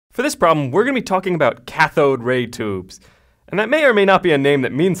For this problem, we're going to be talking about cathode ray tubes. And that may or may not be a name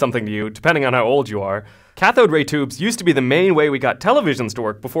that means something to you, depending on how old you are. Cathode ray tubes used to be the main way we got televisions to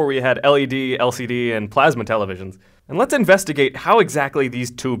work before we had LED, LCD, and plasma televisions. And let's investigate how exactly these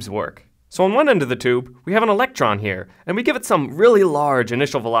tubes work. So on one end of the tube, we have an electron here, and we give it some really large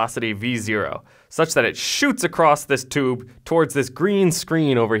initial velocity v0, such that it shoots across this tube towards this green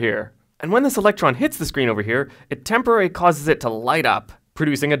screen over here. And when this electron hits the screen over here, it temporarily causes it to light up,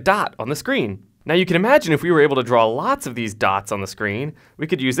 producing a dot on the screen. Now you can imagine if we were able to draw lots of these dots on the screen, we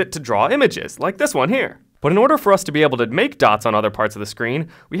could use it to draw images, like this one here. But in order for us to be able to make dots on other parts of the screen,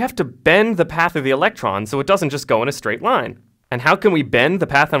 we have to bend the path of the electron so it doesn't just go in a straight line. And how can we bend the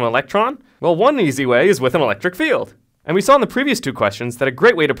path of an electron? Well, one easy way is with an electric field. And we saw in the previous two questions that a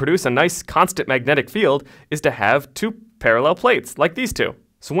great way to produce a nice constant magnetic field is to have two parallel plates, like these two.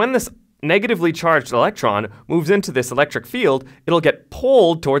 So when this negatively charged electron moves into this electric field, it'll get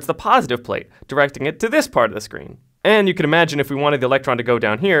pulled towards the positive plate, directing it to this part of the screen. And you can imagine if we wanted the electron to go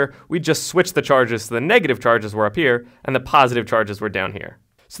down here, we'd just switch the charges so the negative charges were up here and the positive charges were down here.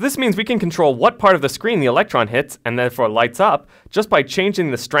 So this means we can control what part of the screen the electron hits and therefore lights up just by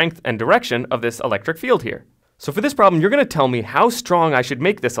changing the strength and direction of this electric field here. So for this problem, you're going to tell me how strong I should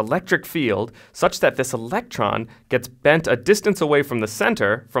make this electric field such that this electron gets bent a distance away from the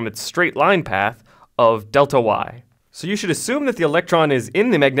center from its straight line path of delta y. So you should assume that the electron is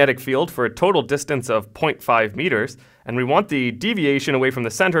in the magnetic field for a total distance of 0.5 meters, and we want the deviation away from the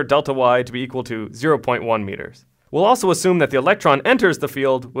center, delta y, to be equal to 0.1 meters. We'll also assume that the electron enters the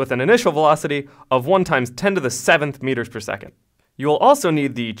field with an initial velocity of 1 times 10 to the 7th meters per second. You will also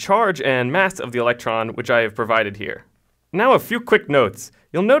need the charge and mass of the electron, which I have provided here. Now a few quick notes.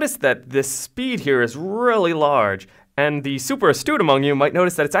 You'll notice that this speed here is really large, and the super astute among you might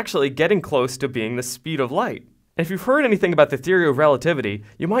notice that it's actually getting close to being the speed of light. And if you've heard anything about the theory of relativity,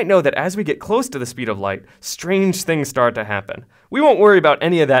 you might know that as we get close to the speed of light, strange things start to happen. We won't worry about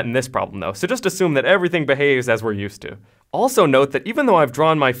any of that in this problem though, so just assume that everything behaves as we're used to. Also note that even though I've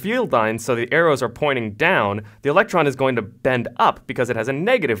drawn my field lines so the arrows are pointing down, the electron is going to bend up because it has a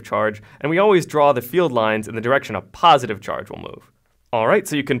negative charge, and we always draw the field lines in the direction a positive charge will move. Alright,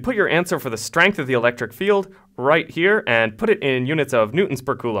 so you can put your answer for the strength of the electric field right here and put it in units of newtons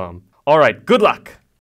per coulomb. Alright, good luck!